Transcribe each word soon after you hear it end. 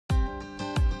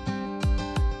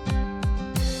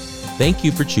Thank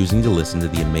you for choosing to listen to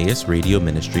the Emmaus Radio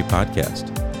Ministry podcast.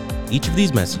 Each of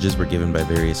these messages were given by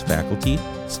various faculty,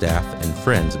 staff, and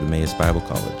friends of Emmaus Bible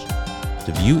College.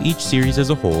 To view each series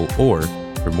as a whole, or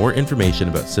for more information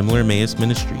about similar Emmaus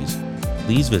ministries,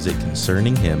 please visit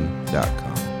concerninghim.com.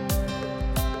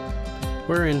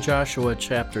 We're in Joshua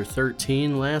chapter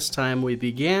 13. Last time we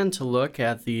began to look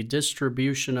at the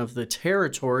distribution of the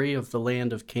territory of the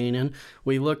land of Canaan.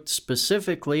 We looked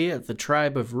specifically at the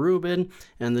tribe of Reuben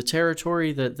and the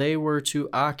territory that they were to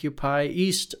occupy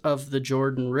east of the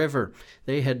Jordan River.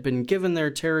 They had been given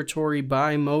their territory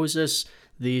by Moses.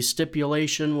 The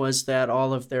stipulation was that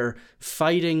all of their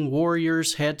fighting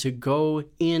warriors had to go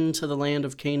into the land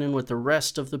of Canaan with the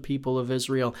rest of the people of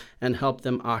Israel and help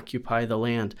them occupy the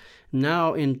land.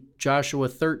 Now in Joshua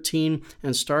 13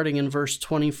 and starting in verse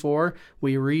 24,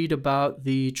 we read about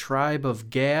the tribe of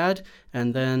Gad,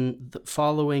 and then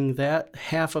following that,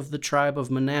 half of the tribe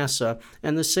of Manasseh.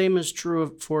 And the same is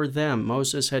true for them.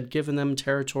 Moses had given them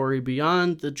territory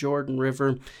beyond the Jordan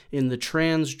River in the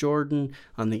Transjordan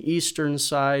on the eastern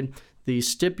side. The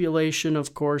stipulation,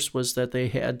 of course, was that they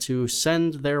had to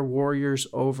send their warriors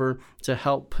over to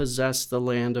help possess the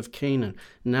land of Canaan.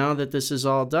 Now that this is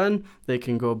all done, they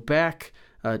can go back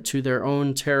to their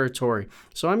own territory.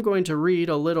 So I'm going to read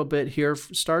a little bit here,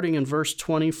 starting in verse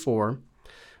 24.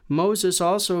 Moses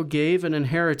also gave an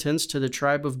inheritance to the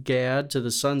tribe of Gad, to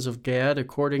the sons of Gad,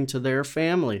 according to their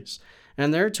families.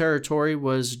 And their territory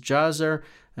was Jazer,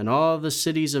 and all the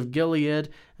cities of Gilead,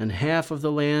 and half of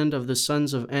the land of the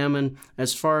sons of Ammon,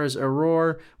 as far as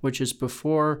Aror, which is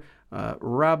before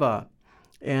Rabbah,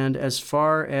 and as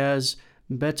far as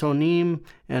Betonim,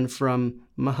 and from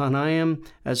Mahanaim,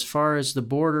 as far as the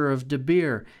border of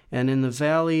Debir, and in the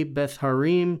valley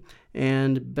Beth-harim,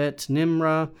 and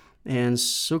Bet-nimrah, and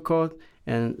Sukkot,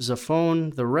 and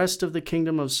Zaphon, the rest of the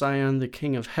kingdom of Sihon, the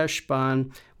king of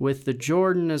Heshbon, with the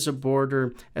Jordan as a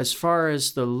border, as far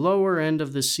as the lower end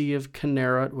of the Sea of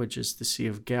Kinneret, which is the Sea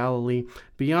of Galilee,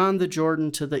 beyond the Jordan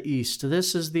to the east.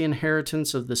 This is the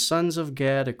inheritance of the sons of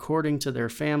Gad according to their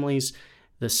families,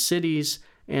 the cities,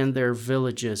 and their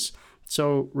villages.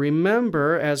 So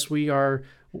remember, as we are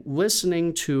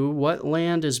listening to what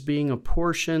land is being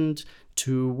apportioned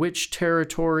to which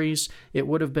territories, it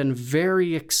would have been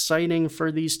very exciting for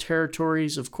these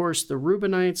territories. Of course, the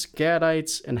Reubenites,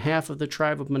 Gadites, and half of the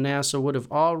tribe of Manasseh would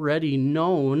have already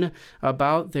known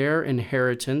about their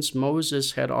inheritance.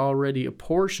 Moses had already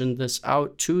apportioned this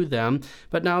out to them,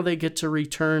 but now they get to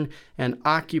return and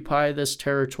occupy this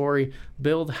territory,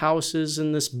 build houses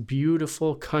in this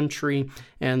beautiful country,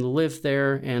 and live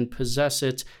there and possess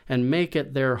it and make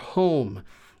it their home.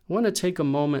 I want to take a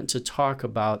moment to talk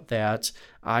about that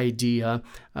idea.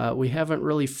 We haven't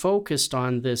really focused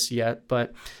on this yet,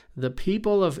 but the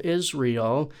people of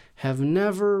Israel have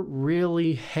never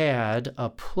really had a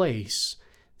place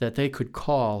that they could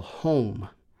call home.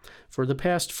 For the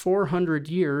past 400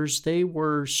 years, they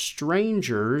were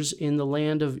strangers in the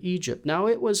land of Egypt. Now,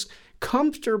 it was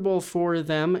comfortable for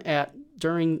them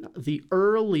during the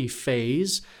early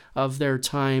phase of their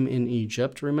time in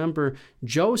Egypt. Remember,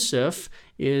 Joseph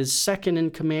is second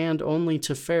in command only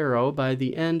to Pharaoh by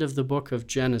the end of the book of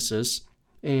Genesis,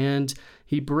 and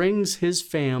he brings his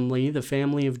family, the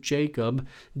family of Jacob,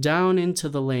 down into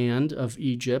the land of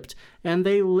Egypt, and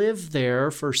they live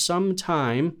there for some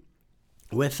time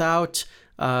without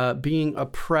being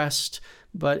oppressed.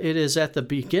 But it is at the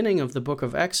beginning of the book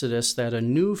of Exodus that a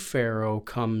new Pharaoh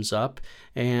comes up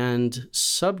and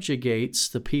subjugates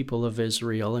the people of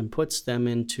Israel and puts them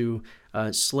into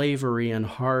slavery and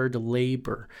hard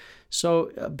labor.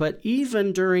 But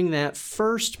even during that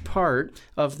first part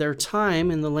of their time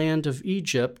in the land of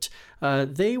Egypt,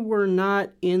 they were not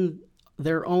in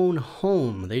their own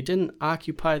home. They didn't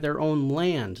occupy their own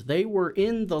land. They were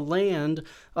in the land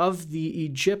of the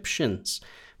Egyptians.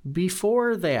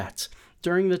 Before that,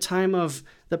 during the time of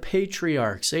the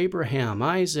patriarchs, Abraham,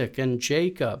 Isaac, and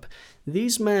Jacob,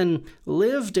 these men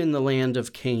lived in the land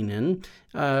of Canaan,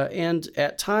 and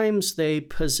at times they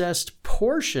possessed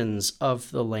portions of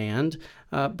the land,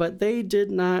 but they did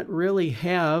not really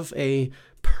have a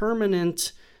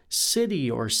permanent city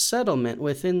or settlement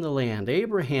within the land.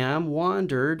 Abraham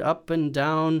wandered up and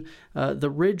down the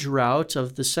ridge route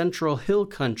of the central hill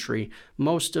country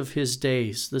most of his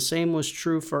days. The same was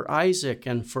true for Isaac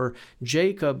and for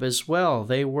Jacob as well.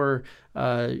 They were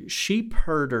sheep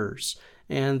herders,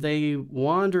 and they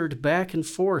wandered back and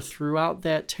forth throughout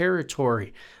that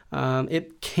territory.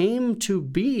 It came to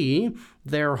be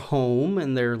their home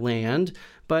and their land,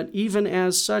 But even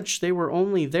as such, they were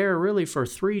only there really for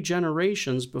 3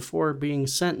 generations before being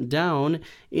sent down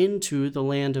into the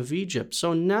land of Egypt.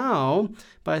 So now,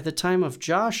 by the time of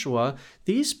Joshua,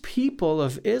 these people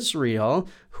of Israel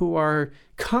who are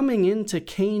coming into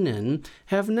Canaan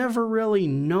have never really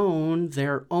known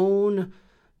their own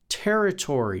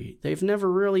territory. They've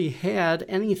never really had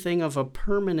anything of a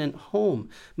permanent home.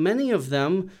 Many of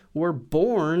them were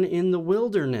born in the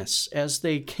wilderness as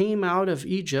they came out of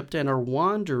Egypt and are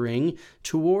wandering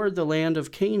toward the land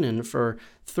of Canaan for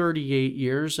 38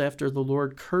 years after the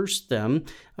Lord cursed them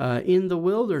in the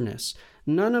wilderness.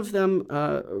 None of them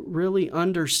really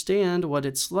understand what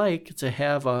it's like to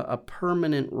have a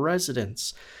permanent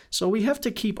residence. So we have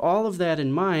to keep all of that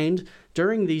in mind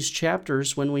during these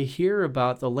chapters when we hear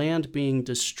about the land being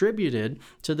distributed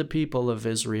to the people of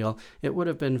Israel. It would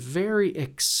have been very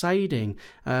exciting.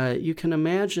 You can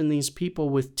imagine these people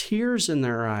with tears in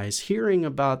their eyes, hearing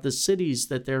about the cities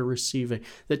that they're receiving,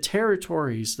 the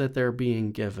territories that they're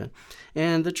being given.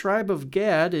 And the tribe of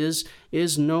Gad is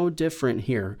no different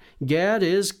here. Gad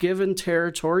is given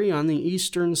territory on the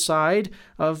eastern side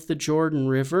of the Jordan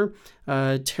River,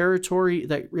 territory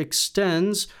that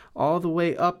extends all the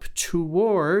way up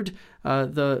toward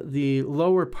the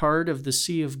lower part of the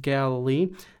Sea of Galilee.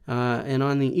 And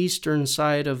on the eastern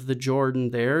side of the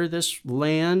Jordan there, this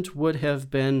land would have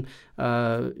been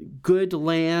good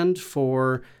land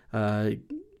for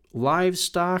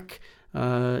livestock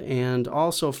and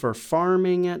also for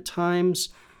farming at times.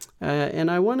 And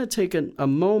I want to take a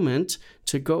moment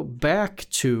to go back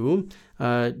to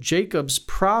Jacob's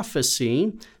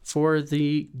prophecy for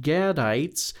the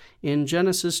Gadites in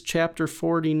Genesis chapter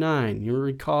 49. You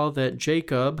recall that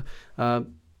Jacob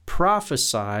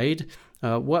prophesied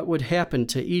what would happen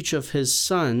to each of his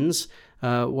sons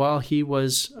while he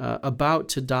was about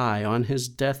to die on his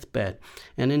deathbed.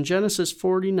 And in Genesis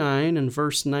 49 and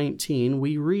verse 19,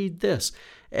 we read this: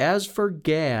 "As for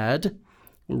Gad,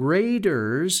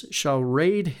 raiders shall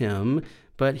raid him,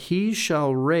 but he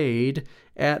shall raid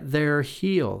at their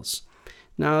heels."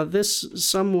 Now, this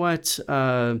somewhat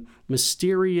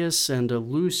mysterious and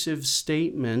elusive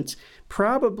statement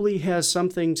probably has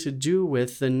something to do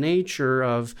with the nature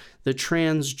of the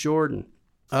Transjordan.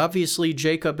 Obviously,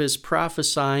 Jacob is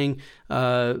prophesying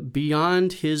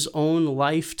beyond his own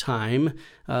lifetime,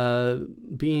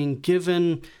 being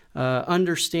given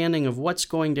understanding of what's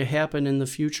going to happen in the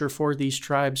future for these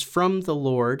tribes from the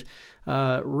Lord.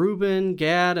 Reuben,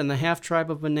 Gad, and the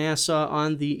half-tribe of Manasseh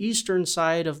on the eastern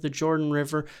side of the Jordan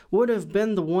River would have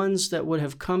been the ones that would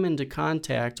have come into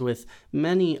contact with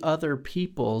many other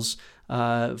peoples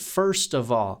first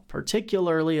of all,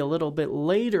 particularly a little bit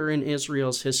later in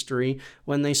Israel's history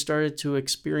when they started to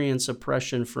experience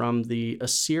oppression from the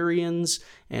Assyrians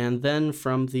and then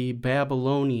from the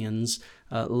Babylonians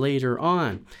later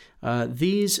on.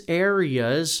 These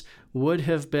areas would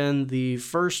have been the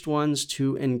first ones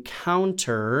to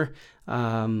encounter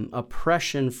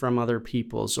oppression from other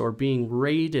peoples or being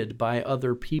raided by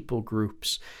other people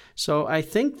groups. So I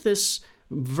think this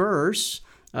verse,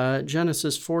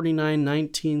 Genesis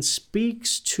 49:19,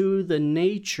 speaks to the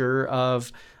nature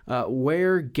of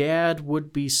where Gad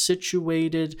would be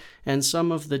situated and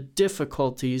some of the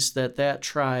difficulties that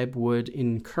tribe would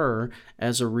incur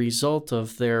as a result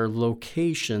of their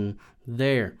location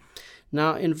there.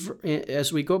 Now,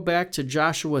 as we go back to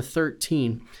Joshua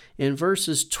 13, in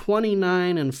verses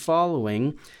 29 and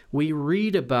following, we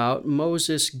read about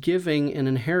Moses giving an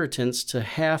inheritance to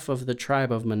half of the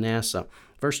tribe of Manasseh.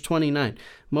 Verse 29,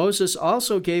 "Moses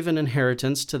also gave an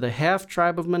inheritance to the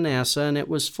half-tribe of Manasseh, and it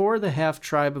was for the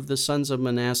half-tribe of the sons of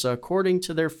Manasseh according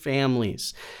to their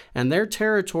families. And their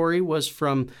territory was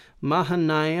from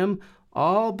Mahanaim,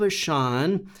 all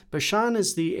Bashan." Bashan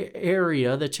is the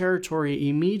area, the territory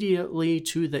immediately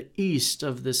to the east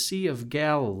of the Sea of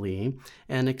Galilee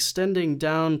and extending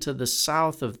down to the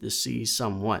south of the sea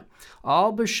somewhat.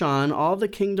 "All Bashan, all the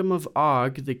kingdom of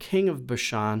Og, the king of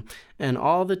Bashan, and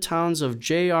all the towns of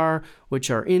Jaar, which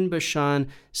are in Bashan,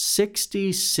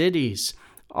 60 cities.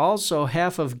 Also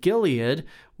half of Gilead,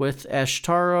 with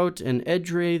Ashtaroth and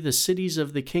Edrei, the cities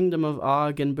of the kingdom of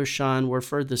Og and Bashan, were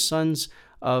for the sons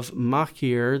of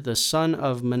Machir, the son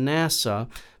of Manasseh,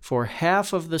 for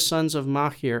half of the sons of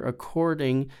Machir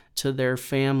according to their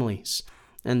families."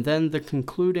 And then the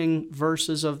concluding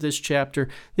verses of this chapter,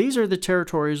 "These are the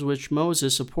territories which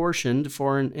Moses apportioned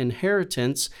for an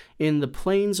inheritance in the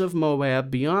plains of Moab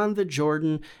beyond the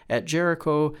Jordan at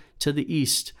Jericho to the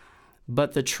east.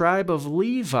 But the tribe of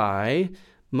Levi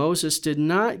Moses did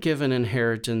not give an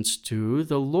inheritance to.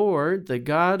 The Lord, the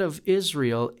God of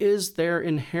Israel, is their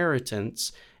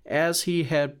inheritance, as he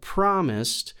had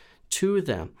promised to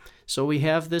them." So we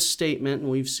have this statement, and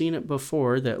we've seen it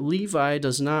before, that Levi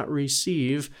does not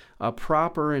receive a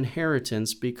proper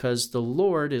inheritance because the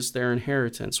Lord is their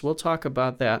inheritance. We'll talk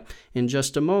about that in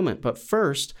just a moment. But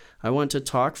first, I want to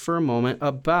talk for a moment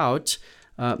about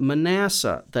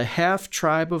Manasseh, the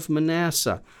half-tribe of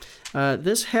Manasseh.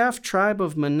 This half-tribe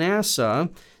of Manasseh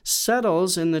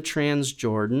settles in the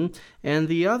Transjordan, and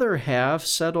the other half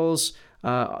settles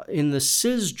in the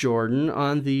Cisjordan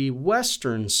on the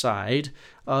western side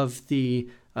of the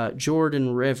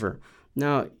Jordan River.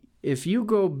 Now, if you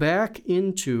go back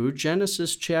into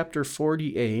Genesis chapter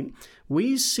 48,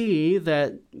 we see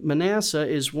that Manasseh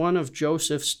is one of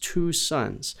Joseph's two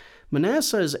sons.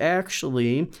 Manasseh is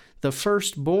actually the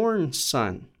firstborn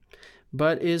son,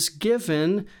 but is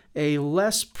given a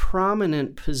less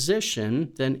prominent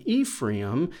position than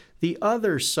Ephraim, the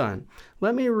other son.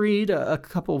 Let me read a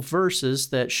couple verses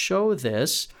that show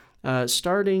this,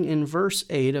 starting in verse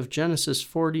 8 of Genesis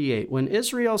 48. When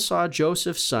Israel saw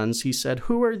Joseph's sons, he said,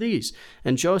 "Who are these?"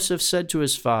 And Joseph said to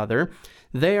his father,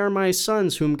 "They are my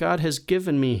sons whom God has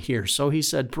given me here." So he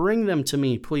said, "Bring them to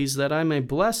me, please, that I may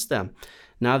bless them."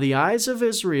 Now the eyes of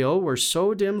Israel were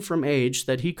so dim from age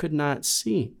that he could not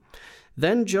see.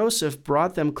 Then Joseph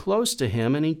brought them close to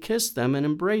him, and he kissed them and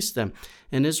embraced them.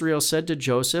 And Israel said to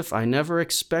Joseph, "I never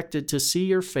expected to see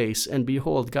your face, and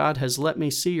behold, God has let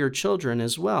me see your children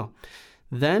as well."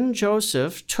 Then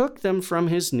Joseph took them from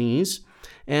his knees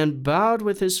and bowed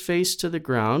with his face to the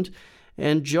ground.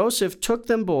 And Joseph took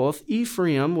them both,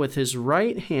 Ephraim with his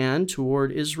right hand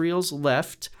toward Israel's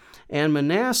left, and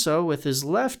Manasseh with his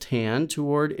left hand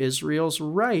toward Israel's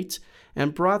right,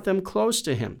 and brought them close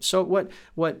to him. So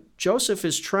what Joseph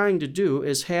is trying to do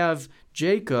is have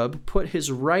Jacob put his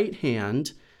right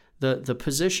hand, the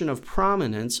position of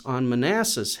prominence, on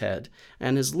Manasseh's head,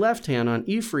 and his left hand on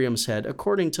Ephraim's head,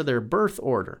 according to their birth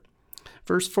order.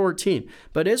 Verse 14,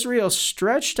 but Israel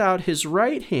stretched out his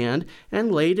right hand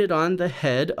and laid it on the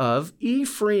head of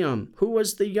Ephraim, who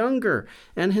was the younger,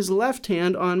 and his left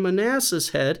hand on Manasseh's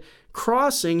head,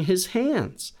 crossing his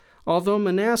hands, although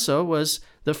Manasseh was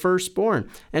the firstborn.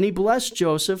 And he blessed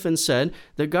Joseph and said,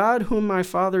 "The God whom my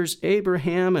fathers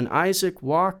Abraham and Isaac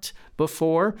walked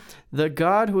before, the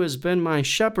God who has been my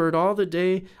shepherd all the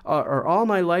day, or all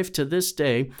my life to this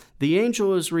day, the angel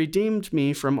who has redeemed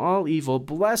me from all evil,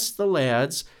 bless the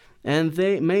lads, and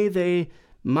may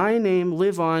my name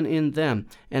live on in them,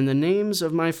 and the names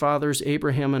of my fathers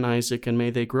Abraham and Isaac, and may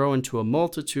they grow into a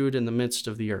multitude in the midst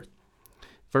of the earth."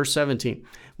 Verse 17,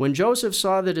 when Joseph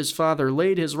saw that his father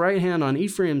laid his right hand on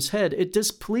Ephraim's head, it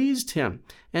displeased him,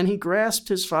 and he grasped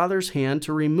his father's hand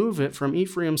to remove it from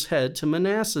Ephraim's head to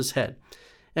Manasseh's head.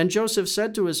 And Joseph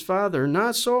said to his father,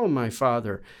 "Not so, my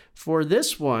father, for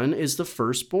this one is the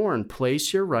firstborn.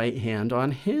 Place your right hand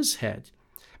on his head."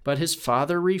 But his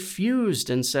father refused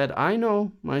and said, "I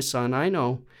know, my son, I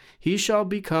know. He shall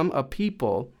become a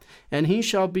people, and he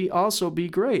shall also be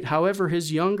great. However,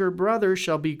 his younger brother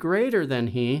shall be greater than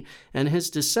he, and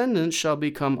his descendants shall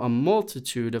become a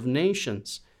multitude of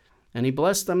nations." And he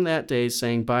blessed them that day,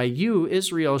 saying, "By you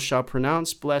Israel shall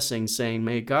pronounce blessing, saying,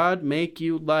 May God make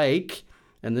you like,"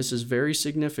 and this is very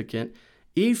significant,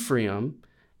 "Ephraim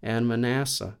and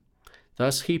Manasseh."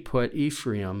 Thus he put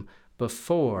Ephraim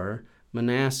before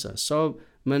Manasseh. So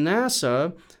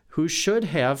Manasseh, who should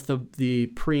have the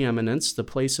preeminence, the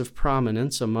place of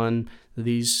prominence among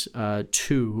these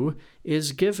two,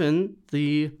 is given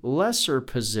the lesser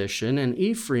position, and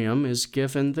Ephraim is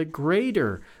given the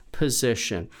greater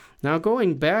position. Now,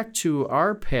 going back to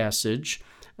our passage,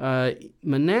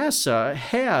 Manasseh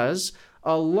has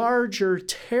a larger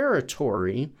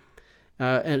territory,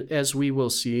 as we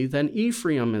will see, than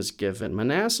Ephraim is given.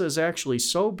 Manasseh is actually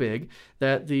so big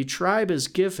that the tribe is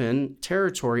given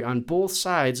territory on both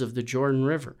sides of the Jordan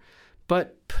River.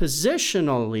 But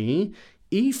positionally,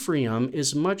 Ephraim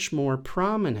is much more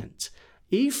prominent.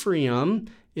 Ephraim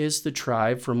is the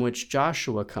tribe from which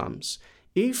Joshua comes.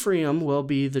 Ephraim will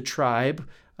be the tribe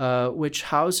which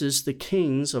houses the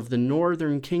kings of the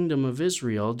northern kingdom of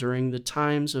Israel during the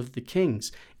times of the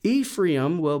kings.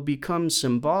 Ephraim will become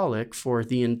symbolic for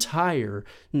the entire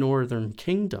northern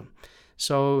kingdom.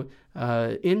 So,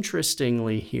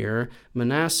 interestingly here,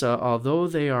 Manasseh, although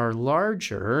they are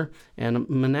larger, and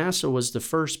Manasseh was the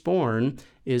firstborn,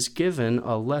 is given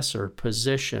a lesser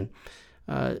position.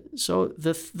 So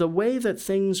the way that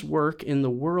things work in the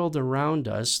world around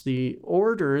us, the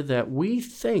order that we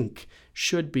think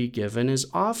should be given is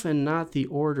often not the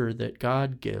order that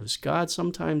God gives. God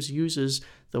sometimes uses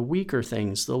the weaker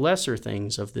things, the lesser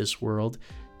things of this world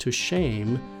to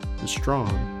shame the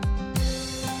strong.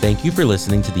 Thank you for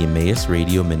listening to the Emmaus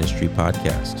Radio Ministry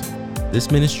podcast. This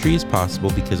ministry is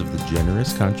possible because of the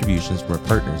generous contributions from our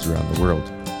partners around the world.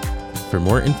 For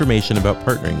more information about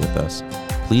partnering with us,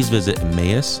 please visit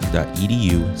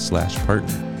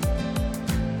emmaus.edu/partner.